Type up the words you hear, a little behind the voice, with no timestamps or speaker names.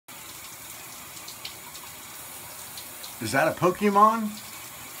Is that a Pokemon?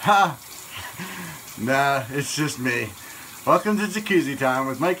 Ha! Nah, it's just me. Welcome to Jacuzzi Time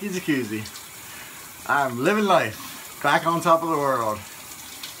with Mikey Jacuzzi. I'm living life, back on top of the world.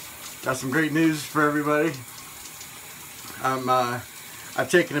 Got some great news for everybody. I've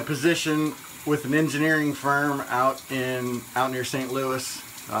taken a position with an engineering firm out near St. Louis.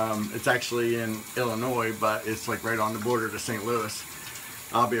 It's actually in Illinois, but it's like right on the border to St. Louis.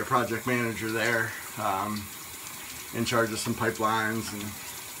 I'll be a project manager there, in charge of some pipelines, and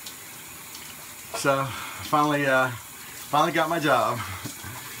so finally got my job.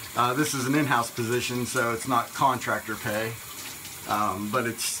 This is an in-house position, so it's not contractor pay, but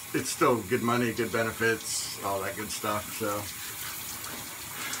it's still good money, good benefits, all that good stuff. So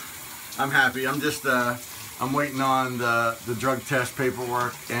I'm happy. I'm just I'm waiting on the drug test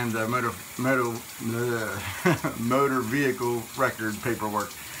paperwork and the motor vehicle record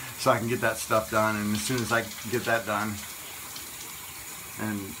paperwork, so I can get that stuff done. And as soon as I get that done,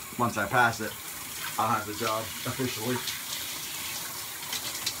 and once I pass it, I'll have the job officially.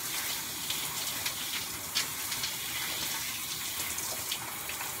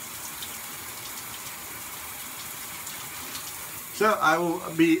 So I will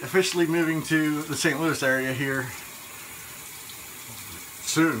be officially moving to the St. Louis area here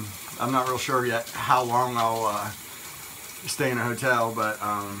soon. I'm not real sure yet how long I'll stay in a hotel, but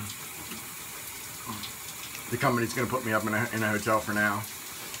the company's going to put me up in a hotel for now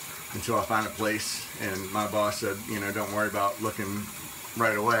until I find a place. And my boss said, you know, don't worry about looking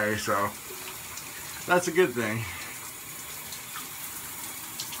right away, so that's a good thing.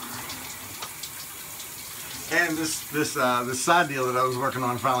 And this side deal that I was working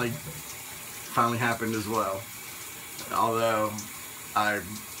on finally happened as well. Although I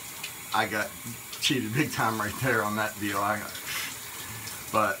got cheated big time right there on that deal.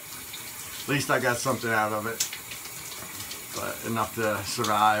 But at least I got something out of it. But enough to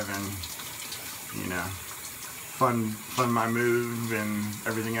survive and, you know, fund my move and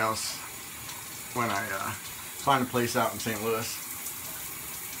everything else when I find a place out in St. Louis.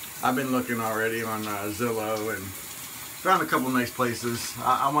 I've been looking already on Zillow and found a couple nice places.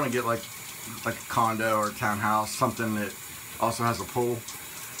 I want to get like a condo or a townhouse, something that also has a pool,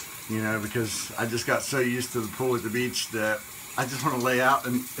 you know, because I just got so used to the pool at the beach that I just want to lay out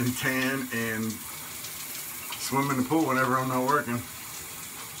and tan and swim in the pool whenever I'm not working.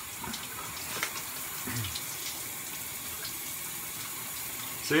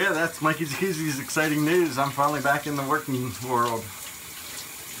 So yeah, that's Mikey Jacuzzi's exciting news. I'm finally back in the working world.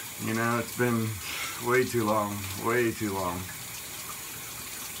 You know, it's been way too long, way too long.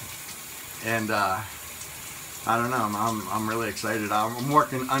 And I don't know, I'm really excited. I'm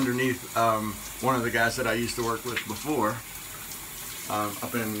working underneath one of the guys that I used to work with before,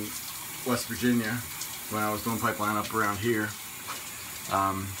 up in West Virginia, when I was doing pipeline up around here.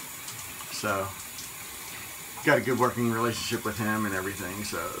 So got a good working relationship with him and everything,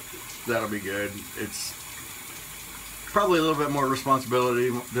 so that'll be good. It's probably a little bit more responsibility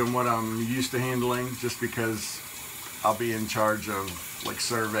than what I'm used to handling, just because I'll be in charge of like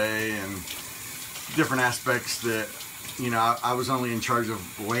survey and different aspects that, you know, I was only in charge of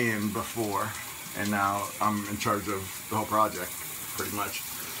land before, and now I'm in charge of the whole project pretty much.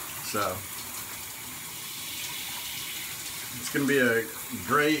 So it's going to be a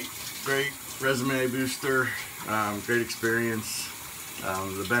great resume booster, great experience.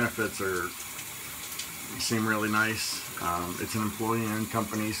 The benefits seem really nice. It's an employee-owned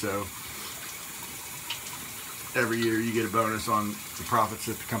company, so every year you get a bonus on the profits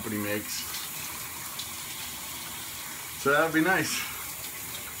that the company makes. So that would be nice.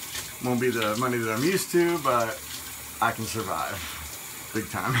 Won't be the money that I'm used to, but I can survive big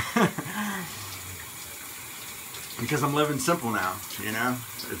time. Because I'm living simple now, you know.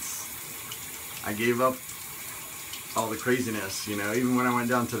 I gave up all the craziness, you know. Even when I went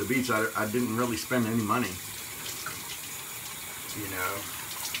down to the beach, I didn't really spend any money, you know.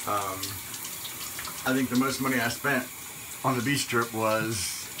 I think the most money I spent on the beach trip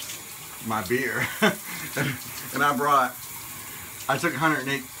was my beer. And I took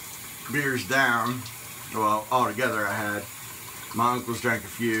 108 beers down. Well, altogether I had. My uncles drank a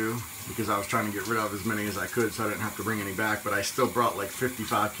few because I was trying to get rid of as many as I could so I didn't have to bring any back, but I still brought like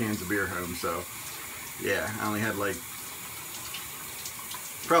 55 cans of beer home. So yeah, I only had like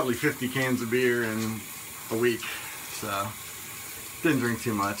probably 50 cans of beer in a week, so didn't drink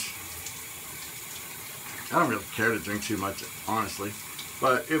too much. I don't really care to drink too much, honestly,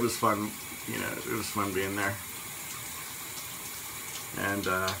 but it was fun, you know, it was fun being there. And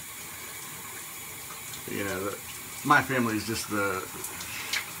you know, my family is just the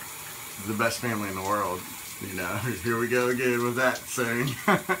best family in the world. You know, here we go again with that saying.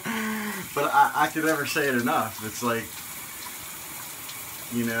 But I could never say it enough. It's like,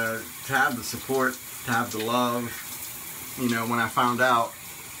 you know, to have the support, to have the love. You know, when I found out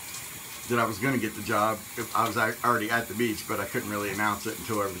that I was going to get the job, I was already at the beach, but I couldn't really announce it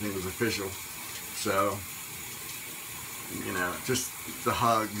until everything was official. So, you know, just the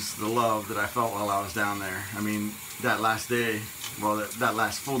hugs, the love that I felt while I was down there. I mean, that last day, well, that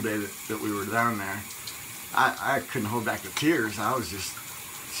last full day that we were down there, I couldn't hold back the tears. I was just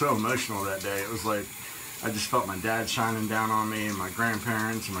so emotional that day. It was like, I just felt my dad shining down on me, and my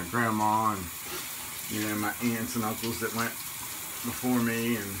grandparents, and my grandma, and, you know, my aunts and uncles that went before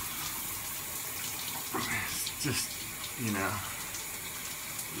me, and just, you know,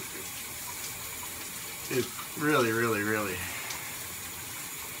 it really, really, really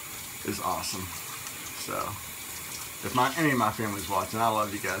is awesome. So, if any of my family's watching, I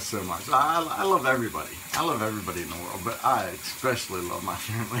love you guys so much. I love everybody. I love everybody in the world, but I especially love my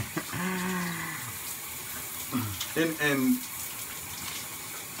family. and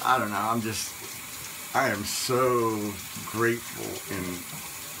I don't know, I am so grateful and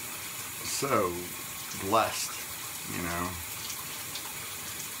so blessed, you know.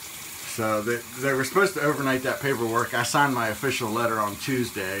 So they were supposed to overnight that paperwork. I signed my official letter on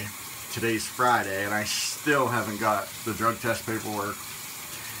Tuesday. Today's Friday, and I still haven't got the drug test paperwork.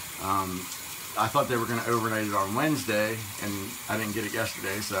 I thought they were going to overnight it on Wednesday, and I didn't get it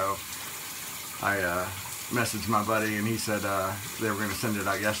yesterday, so I messaged my buddy, and he said they were going to send it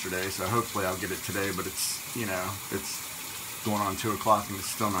out yesterday, so hopefully I'll get it today, but it's, you know, it's going on 2 o'clock, and it's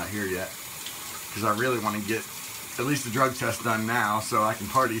still not here yet, because I really want to get at least the drug test done now, so I can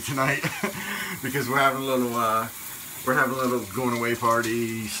party tonight, because we're having a little going away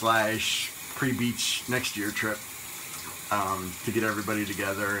party / pre-beach next year trip to get everybody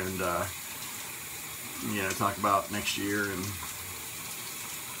together and you know, talk about next year, and,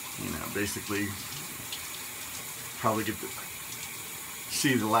 you know, basically probably get to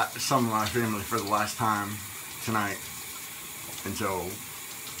see some of my family for the last time tonight until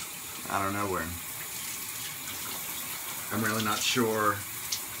I don't know when. I'm really not sure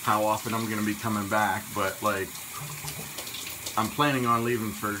how often I'm going to be coming back, but like, I'm planning on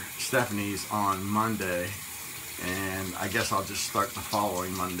leaving for Stephanie's on Monday, and I guess I'll just start the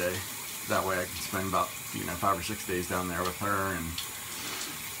following Monday. That way I can spend about, you know, 5 or 6 days down there with her, and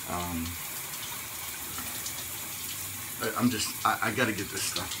I got to get this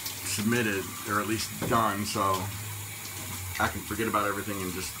stuff submitted, or at least done, so I can forget about everything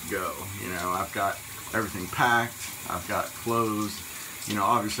and just go. You know, I've got everything packed, I've got clothes, you know,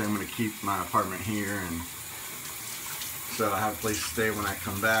 obviously I'm going to keep my apartment here, and so I have a place to stay when I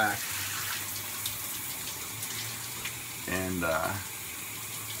come back, and I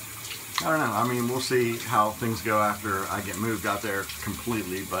don't know, I mean, we'll see how things go after I get moved out there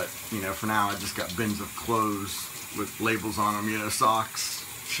completely, but, you know, for now I just got bins of clothes with labels on them, you know, socks,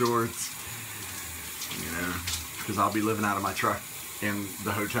 shorts, you know, because I'll be living out of my truck in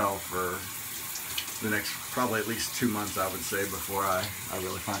the hotel for the next probably at least 2 months, I would say, before I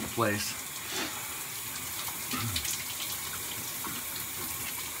really find a place.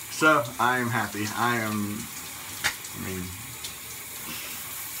 So I am happy. I mean,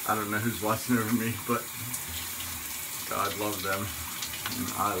 I don't know who's watching over me, but God love them. And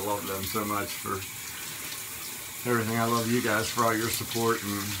I love them so much for everything. I love you guys for all your support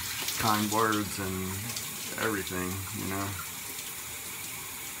and kind words and everything, you know.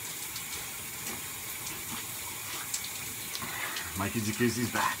 Mikey Jacuzzi's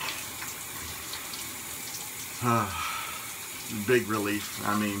back. Big relief.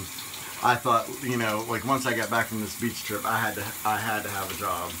 I mean, I thought, you know, like once I got back from this beach trip, I had to have a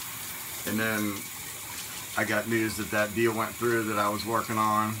job, and then I got news that deal went through that I was working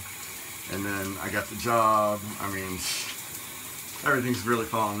on, and then I got the job. I mean, everything's really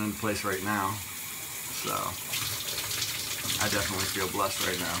falling into place right now, so I definitely feel blessed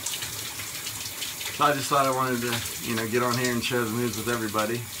right now. So I just thought I wanted to, you know, get on here and share the news with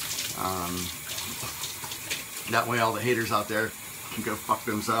everybody. That way all the haters out there can go fuck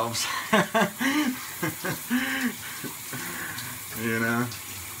themselves. You know,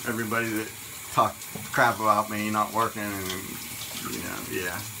 everybody that talk crap about me not working, and, you know,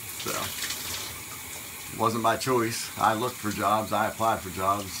 yeah, so it wasn't by choice. I looked for jobs, I applied for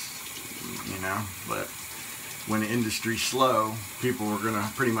jobs, you know, but when the industry's slow, people were gonna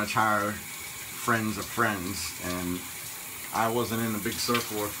pretty much hire friends of friends, and I wasn't in a big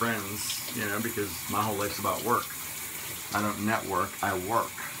circle of friends, you know, because my whole life's about work. I don't network, I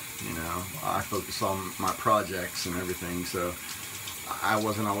work, you know. I focus on my projects and everything, so I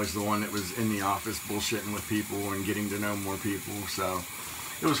wasn't always the one that was in the office bullshitting with people and getting to know more people, so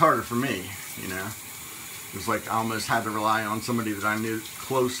it was harder for me, you know. It was like I almost had to rely on somebody that I knew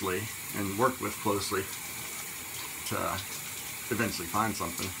closely and worked with closely to eventually find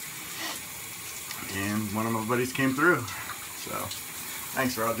something. And one of my buddies came through, so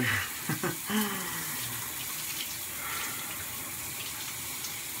thanks, Roger.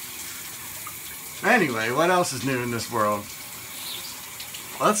 Anyway, what else is new in this world?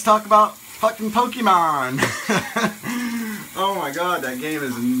 Let's talk about fucking Pokemon. Oh my god, that game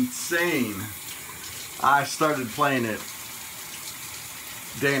is insane. I started playing it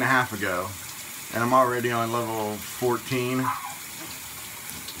a day and a half ago, and I'm already on level 14.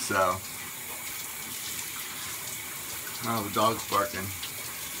 So, oh, the dog's barking.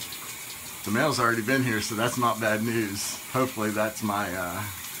 The mail's already been here, so that's not bad news. Hopefully that's my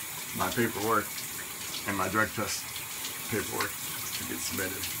my paperwork and my drug test paperwork to get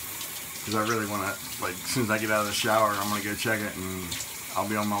submitted. Because I really want to, like, as soon as I get out of the shower, I'm going to go check it, and I'll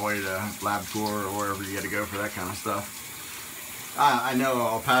be on my way to LabCorp or wherever you got to go for that kind of stuff. I know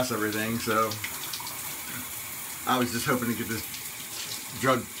I'll pass everything, so I was just hoping to get this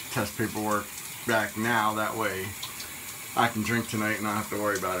drug test paperwork back now. That way I can drink tonight and not have to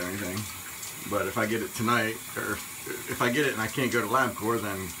worry about anything. But if I get it tonight, or if I get it and I can't go to LabCorp,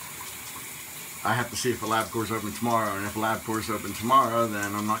 then I have to see if the LabCorp's open tomorrow, and if LabCorp's open tomorrow,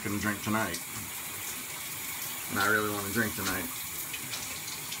 then I'm not going to drink tonight. And I really want to drink tonight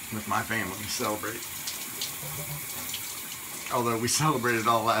with my family, celebrate. Although we celebrated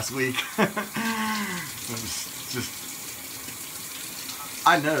all last week. It was just,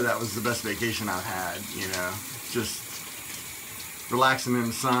 I know that was the best vacation I've had, you know, just relaxing in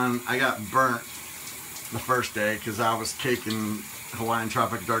the sun. I got burnt the first day because I was caking Hawaiian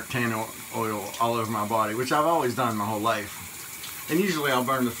Tropic Dark Tan oil all over my body, which I've always done my whole life. And usually I'll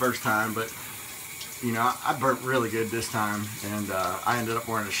burn the first time, but you know, I burnt really good this time, and I ended up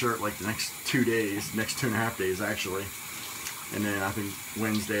wearing a shirt like the next 2 days, next 2.5 days actually. And then I think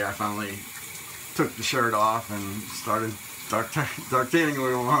Wednesday I finally took the shirt off and started dark tanning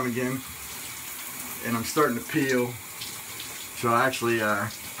oil on again, and I'm starting to peel. So actually I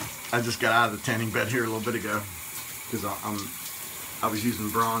just got out of the tanning bed here a little bit ago because I was using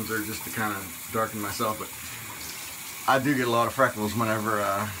bronzer just to kind of darken myself, but I do get a lot of freckles whenever,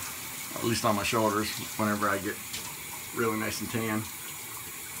 at least on my shoulders, whenever I get really nice and tan.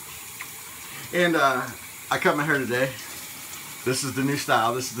 And I cut my hair today. This is the new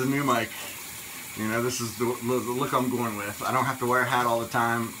style. This is the new Mike. You know, this is the look I'm going with. I don't have to wear a hat all the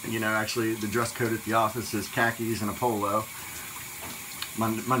time. You know, actually the dress code at the office is khakis and a polo.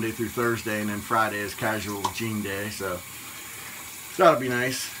 Monday through Thursday, and then Friday is casual jean day. So that'll be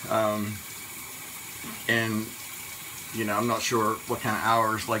nice. And you know, I'm not sure what kind of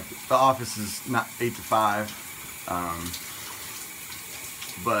hours. Like the office is not 8 to 5,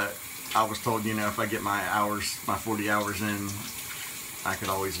 but I was told, you know, if I get my hours, my 40 hours in, I could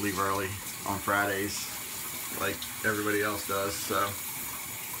always leave early on Fridays, like everybody else does. So,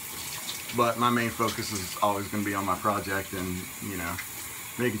 but my main focus is always going to be on my project, and you know,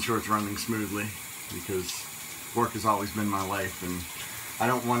 making sure it's running smoothly, because work has always been my life, and I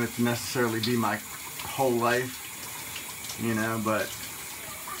don't want it to necessarily be my whole life, you know. But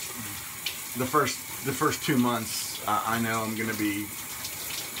the first 2 months, I know I'm going to be,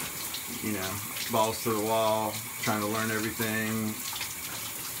 you know, balls to the wall, trying to learn everything,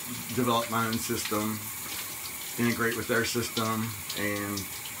 develop my own system, integrate with their system, and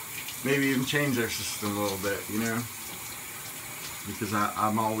maybe even change their system a little bit, you know. Because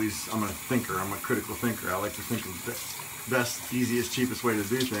I'm a thinker, I'm a critical thinker. I like to think of the best, easiest, cheapest way to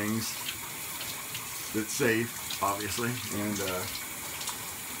do things that's safe, obviously, and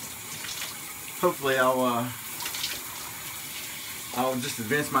hopefully I'll just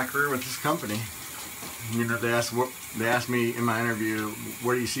advance my career with this company. You know, they asked me in my interview,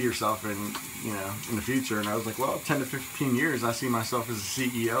 where do you see yourself in, you know, in the future? And I was like, well, 10 to 15 years, I see myself as a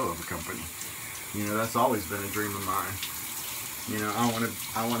CEO of a company. You know, that's always been a dream of mine. You know, I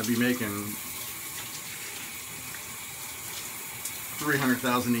want to be making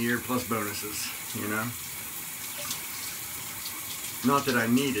 $300,000 a year plus bonuses. You know, not that I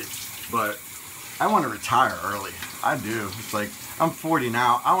need it, but I want to retire early. I do. It's like, I'm 40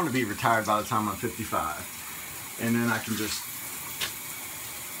 now. I want to be retired by the time I'm 55, and then I can just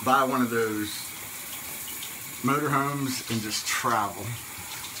buy one of those motorhomes and just travel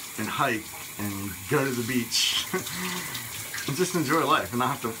and hike and go to the beach. And just enjoy life and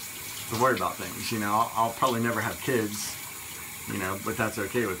not have to worry about things. You know, I'll probably never have kids, you know, but that's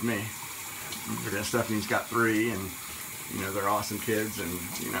okay with me. Because Stephanie's got 3, and you know, they're awesome kids, and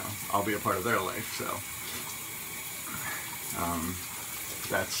you know, I'll be a part of their life. So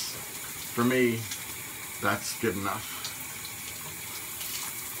that's, for me, that's good enough.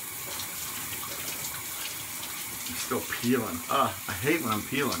 I'm still peeling. I hate when I'm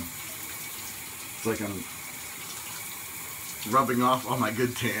peeling. It's like I'm rubbing off all my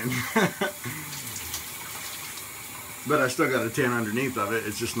good tan. But I still got a tan underneath of it.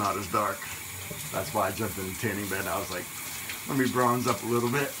 It's just not as dark. That's why I jumped in the tanning bed. I was like, let me bronze up a little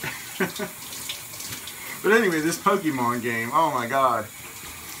bit. But anyway, this Pokemon game, oh my god.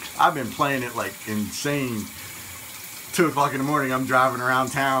 I've been playing it like insane. 2 o'clock in the morning, I'm driving around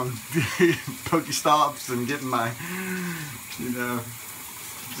town, Pokestops, and getting my, you know,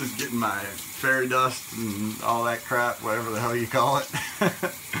 just getting my fairy dust and all that crap, whatever the hell you call it.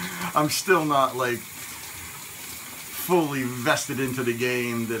 I'm still not like fully vested into the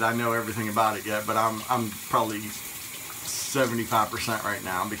game that I know everything about it yet, but I'm probably 75% right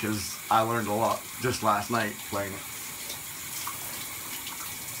now, because I learned a lot just last night playing it.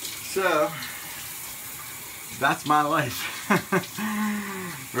 So that's my life.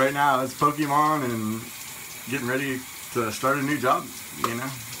 Right now it's Pokemon and getting ready to start a new job, you know.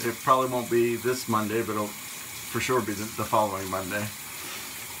 It probably won't be this Monday, but it'll for sure be the following Monday.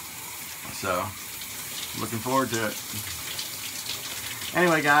 So looking forward to it.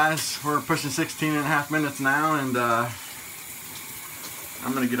 Anyway guys, we're pushing 16.5 minutes now, and I'm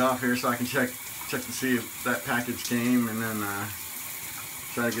gonna get off here so I can check to see if that package came, and then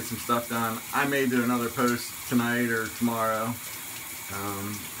try to get some stuff done. I may do another post tonight or tomorrow.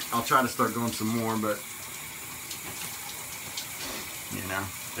 I'll try to start going some more, but you know,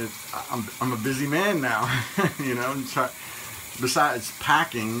 I'm a busy man now. You know, besides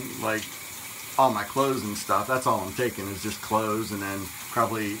packing, like all my clothes and stuff, that's all I'm taking is just clothes, and then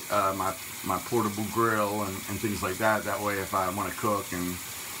probably my portable grill and things like that. That way, if I want to cook and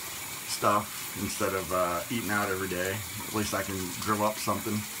stuff, instead of eating out every day, at least I can grill up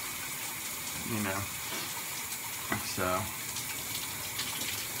something, you know. So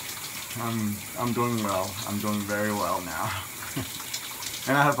I'm doing well. I'm doing very well now.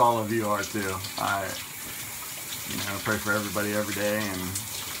 And I hope all of you are too. I, you know, pray for everybody every day, and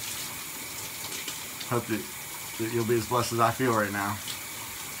hope that you'll be as blessed as I feel right now.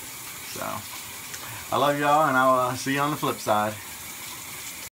 So I love y'all, and I'll see you on the flip side.